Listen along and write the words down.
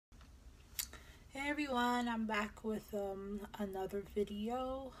Hey everyone, I'm back with another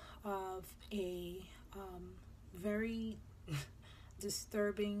video of a very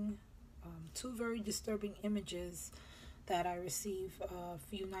disturbing, two very disturbing images that I received a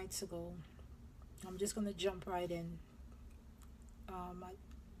few nights ago. I'm just gonna jump right in.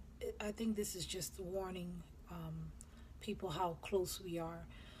 I think this is just warning people how close we are,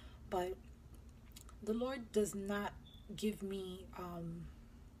 but the Lord does not give me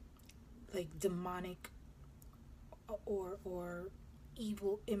like demonic or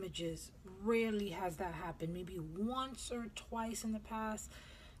evil images. Rarely has that happened. Maybe once or twice in the past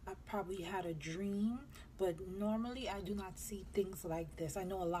I probably had a dream, but normally I do not see things like this. I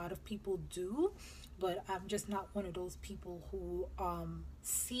know a lot of people do, but I'm just not one of those people who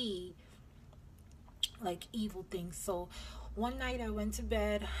see like evil things. So one night I went to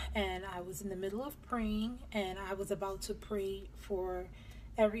bed and I was in the middle of praying, and I was about to pray for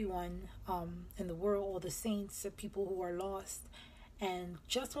everyone in the world, all the saints, the people who are lost. And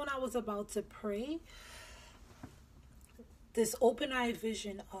just when I was about to pray, this open eye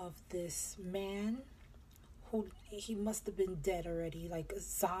vision of this man who he must have been dead already, like a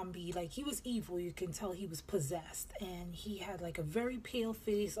zombie, like he was evil. You can tell he was possessed, and he had like a very pale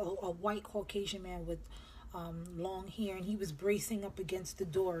face, a white Caucasian man with long hair, and he was bracing up against the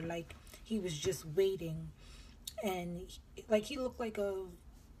door, like he was just waiting. And like he looked like a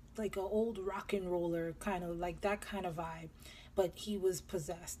old rock and roller, kind of like that kind of vibe, but he was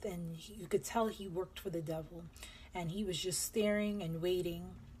possessed, and you could tell he worked for the devil, and he was just staring and waiting.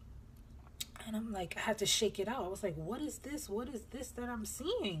 And I'm like, I had to shake it out. I was like, what is this? What is this that I'm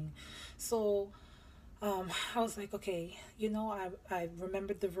seeing? So I was like, okay, I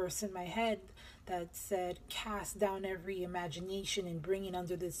remembered the verse in my head that said, cast down every imagination and bring it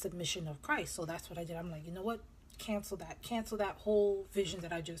under the submission of Christ. So that's what I did. I'm like, you know what? Cancel that whole vision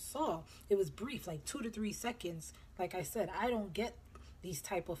that I just saw. It was brief, like 2 to 3 seconds. Like I said, I don't get these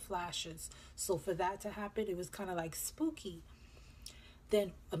type of flashes. So for that to happen, it was kind of like spooky.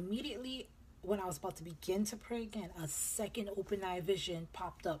 Then immediately when I was about to begin to pray again, a second open eye vision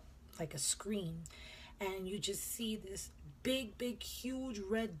popped up like a screen. And you just see this big, huge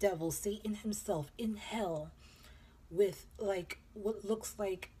red devil, Satan himself, in hell with like what looks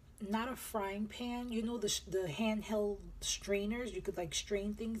like not a frying pan, the handheld strainers you could like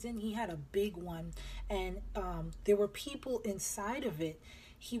strain things in. He had a big one, and there were people inside of it.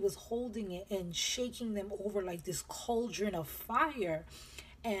 He was holding it and shaking them over like this cauldron of fire,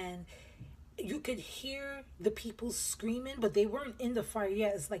 and you could hear the people screaming, but they weren't in the fire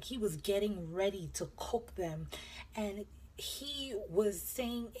yet. It's like he was getting ready to cook them. And he was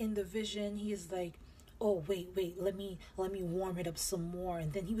saying in the vision, he is like, oh wait, let me warm it up some more.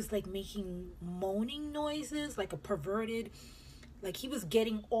 And then he was like making moaning noises, like a perverted, like he was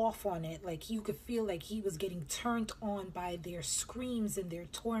getting off on it. Like you could feel like he was getting turned on by their screams and their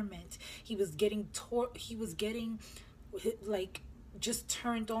torment. He was getting like just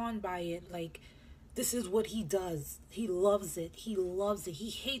turned on by it. Like this is what he does. He loves it. He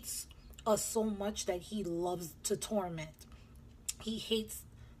hates us so much that he loves to torment. He hates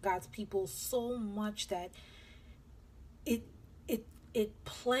God's people so much that it it it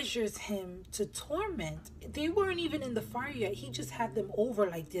pleasures him to torment. They weren't even in the fire yet. He just had them over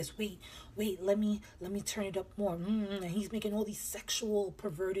like this. Wait, let me turn it up more. And he's making all these sexual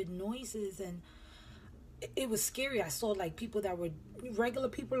perverted noises, and it was scary. I saw like people that were regular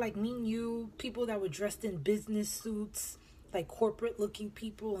people like me and you, people that were dressed in business suits, like corporate looking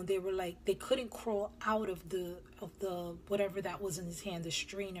people, and they were like, they couldn't crawl out of the whatever that was in his hand, the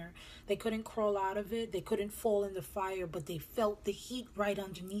strainer. They couldn't crawl out of it. They couldn't fall in the fire, but they felt the heat right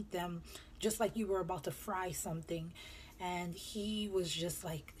underneath them, just like you were about to fry something. And he was just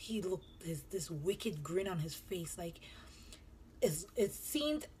like, he looked this wicked grin on his face, like it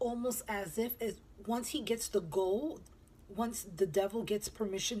seemed almost as if once he gets the go, once the devil gets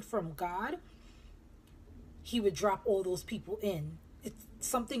permission from God, he would drop all those people in.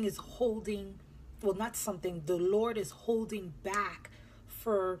 Something is holding, well, not something, the Lord is holding back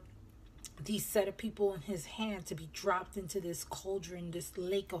for these set of people in his hand to be dropped into this cauldron, this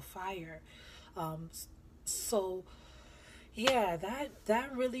lake of fire. So yeah,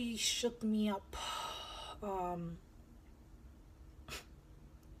 that really shook me up.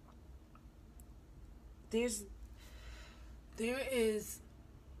 There is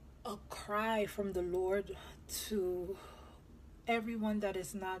a cry from the Lord to everyone that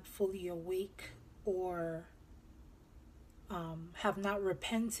is not fully awake or have not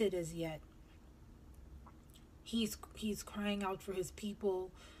repented as yet. He's crying out for his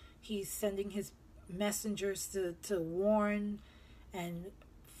people. He's sending his messengers to warn and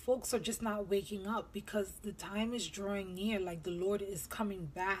folks are just not waking up because the time is drawing near. Like, the Lord is coming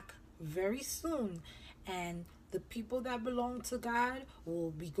back very soon, and the people that belong to God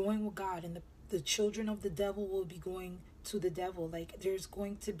will be going with God, and the children of the devil will be going to the devil. Like, there's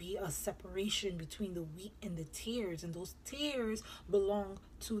going to be a separation between the wheat and the tares, and those tares belong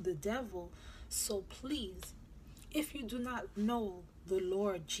to the devil. So please, if you do not know the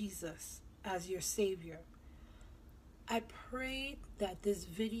Lord Jesus as your Savior, I pray that this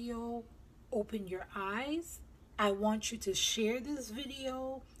video open your eyes. I want you to share this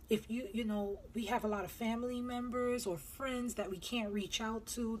video. If we have a lot of family members or friends that we can't reach out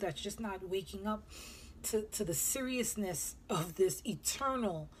to, that's just not waking up to the seriousness of this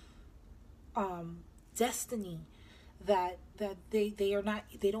eternal destiny, that they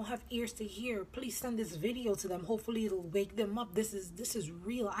don't have ears to hear. Please send this video to them. Hopefully it'll wake them up. This is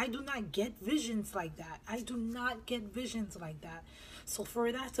real. I do not get visions like that. I do not get visions like that. So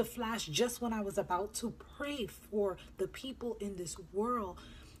for that to flash just when I was about to pray for the people in this world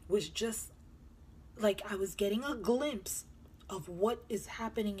was just like I was getting a glimpse of what is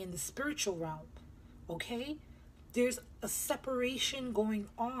happening in the spiritual realm. Okay? There's a separation going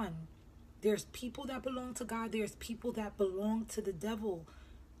on. There's people that belong to God. There's people that belong to the devil.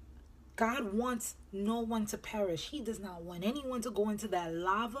 God wants no one to perish. He does not want anyone to go into that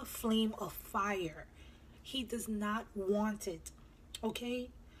lava flame of fire. He does not want it.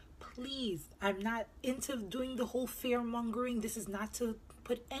 Okay? Please, I'm not into doing the whole fear mongering. This is not to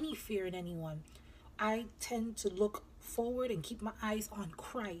put any fear in anyone. I tend to look forward and keep my eyes on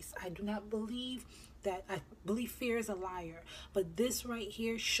Christ. I do not believe that. I believe fear is a liar. But this right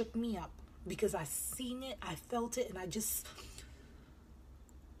here shook me up, because I seen it, I felt it, and I just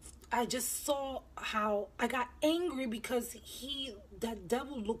saw how I got angry because that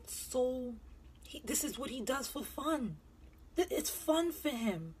devil looked so, this is what he does for fun. It's fun for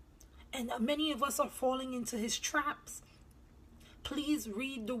him. And many of us are falling into his traps. Please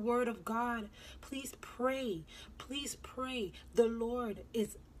read the word of God. Please pray. Please pray. The Lord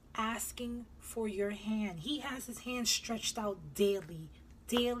is asking for your hand. He has his hand stretched out daily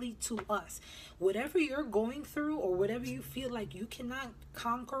to us. Whatever you're going through, or whatever you feel like you cannot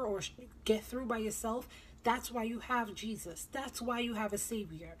conquer or get through by yourself, that's why you have Jesus. That's why you have a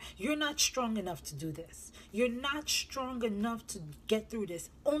Savior. You're not strong enough to do this. You're not strong enough to get through this.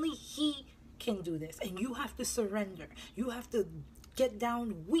 Only He can do this. And you have to surrender. You have to get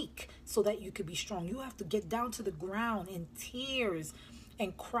down weak so that you could be strong. You have to get down to the ground in tears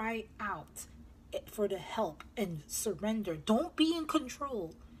and cry out for the help and surrender. Don't be in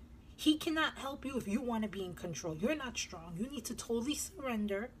control. He cannot help you if you want to be in control. You're not strong. You need to totally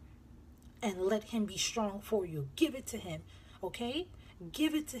surrender and let Him be strong for you. Give it to Him, okay?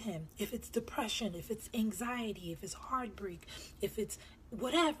 Give it to Him. If it's depression, if it's anxiety, if it's heartbreak, if it's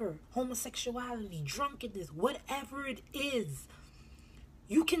whatever, homosexuality, drunkenness, whatever it is,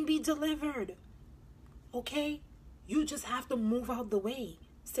 you can be delivered, okay? You just have to move out the way.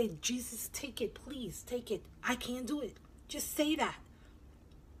 Say, Jesus, take it, please, take it. I can't do it. Just say that.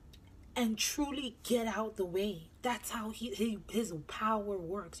 And truly get out the way. That's how his power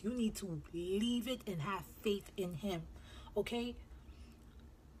works. You need to leave it and have faith in Him. Okay?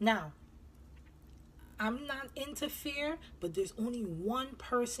 Now, I'm not into fear, but there's only one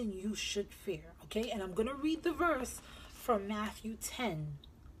person you should fear. Okay? And I'm going to read the verse from Matthew 10,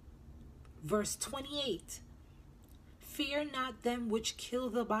 verse 28. Fear not them which kill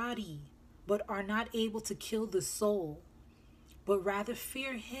the body, but are not able to kill the soul, but rather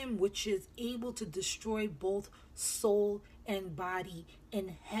fear Him which is able to destroy both soul and body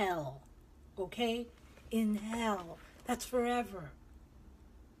in hell. Okay? In hell. That's forever.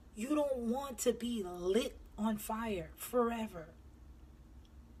 You don't want to be lit on fire forever.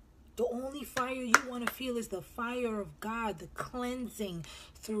 The only fire you want to feel is the fire of God, the cleansing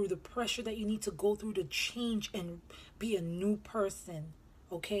through the pressure that you need to go through to change and be a new person.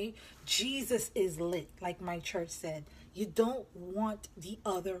 Okay? Jesus is lit, like my church said. You don't want the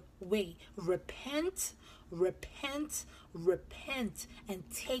other way. Repent, repent, repent, and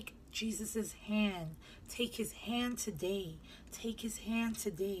take Jesus' hand. Take His hand today. Take His hand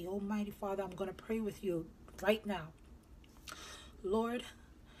today. Almighty Father, I'm going to pray with you right now. Lord,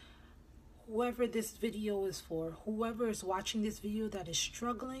 whoever this video is for, whoever is watching this video that is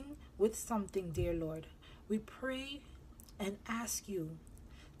struggling with something, dear Lord, we pray and ask you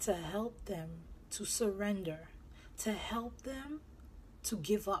to help them to surrender, to help them to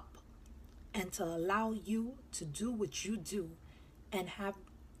give up, and to allow you to do what you do and have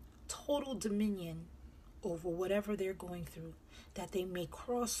total dominion over whatever they're going through, that they may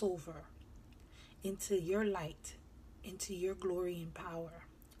cross over into your light, into your glory and power.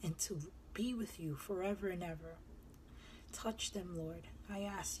 and to be with you forever and ever. Touch them, Lord. I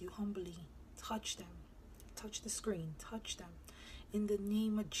ask you humbly, touch them. Touch the screen, touch them. In the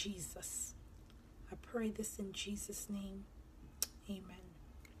name of Jesus. I pray this in Jesus' name. Amen.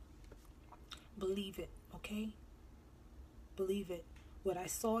 Believe it, okay? Believe it. What I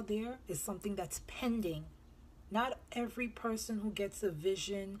saw there is something that's pending. Not every person who gets a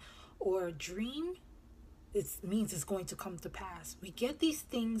vision or a dream, it means it's going to come to pass. We get these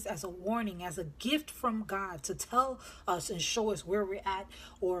things as a warning, as a gift from God to tell us and show us where we're at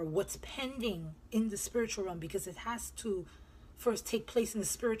or what's pending in the spiritual realm, because it has to first take place in the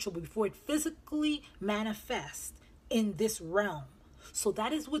spiritual before it physically manifests in this realm. So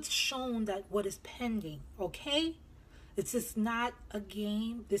that is what's shown, that what is pending, okay? It's just not a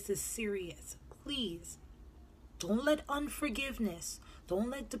game. This is serious. Please, don't let unforgiveness, don't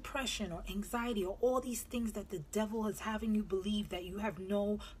let depression or anxiety or all these things that the devil is having you believe that you have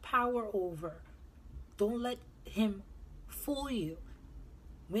no power over, don't let him fool you.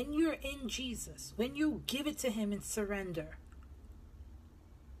 When you're in Jesus, when you give it to him and surrender,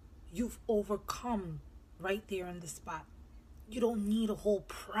 you've overcome right there on the spot. You don't need a whole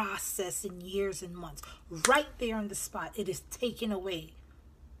process in years and months. Right there on the spot, it is taken away.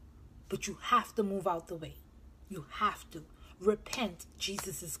 But you have to move out the way. You have to. Repent.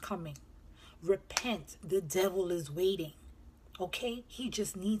 Jesus is coming. Repent. The devil is waiting. Okay? He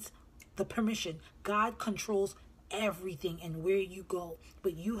just needs the permission. God controls everything and where you go.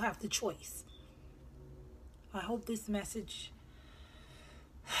 But you have the choice. I hope this message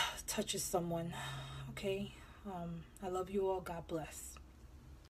touches someone. Okay? I love you all. God bless.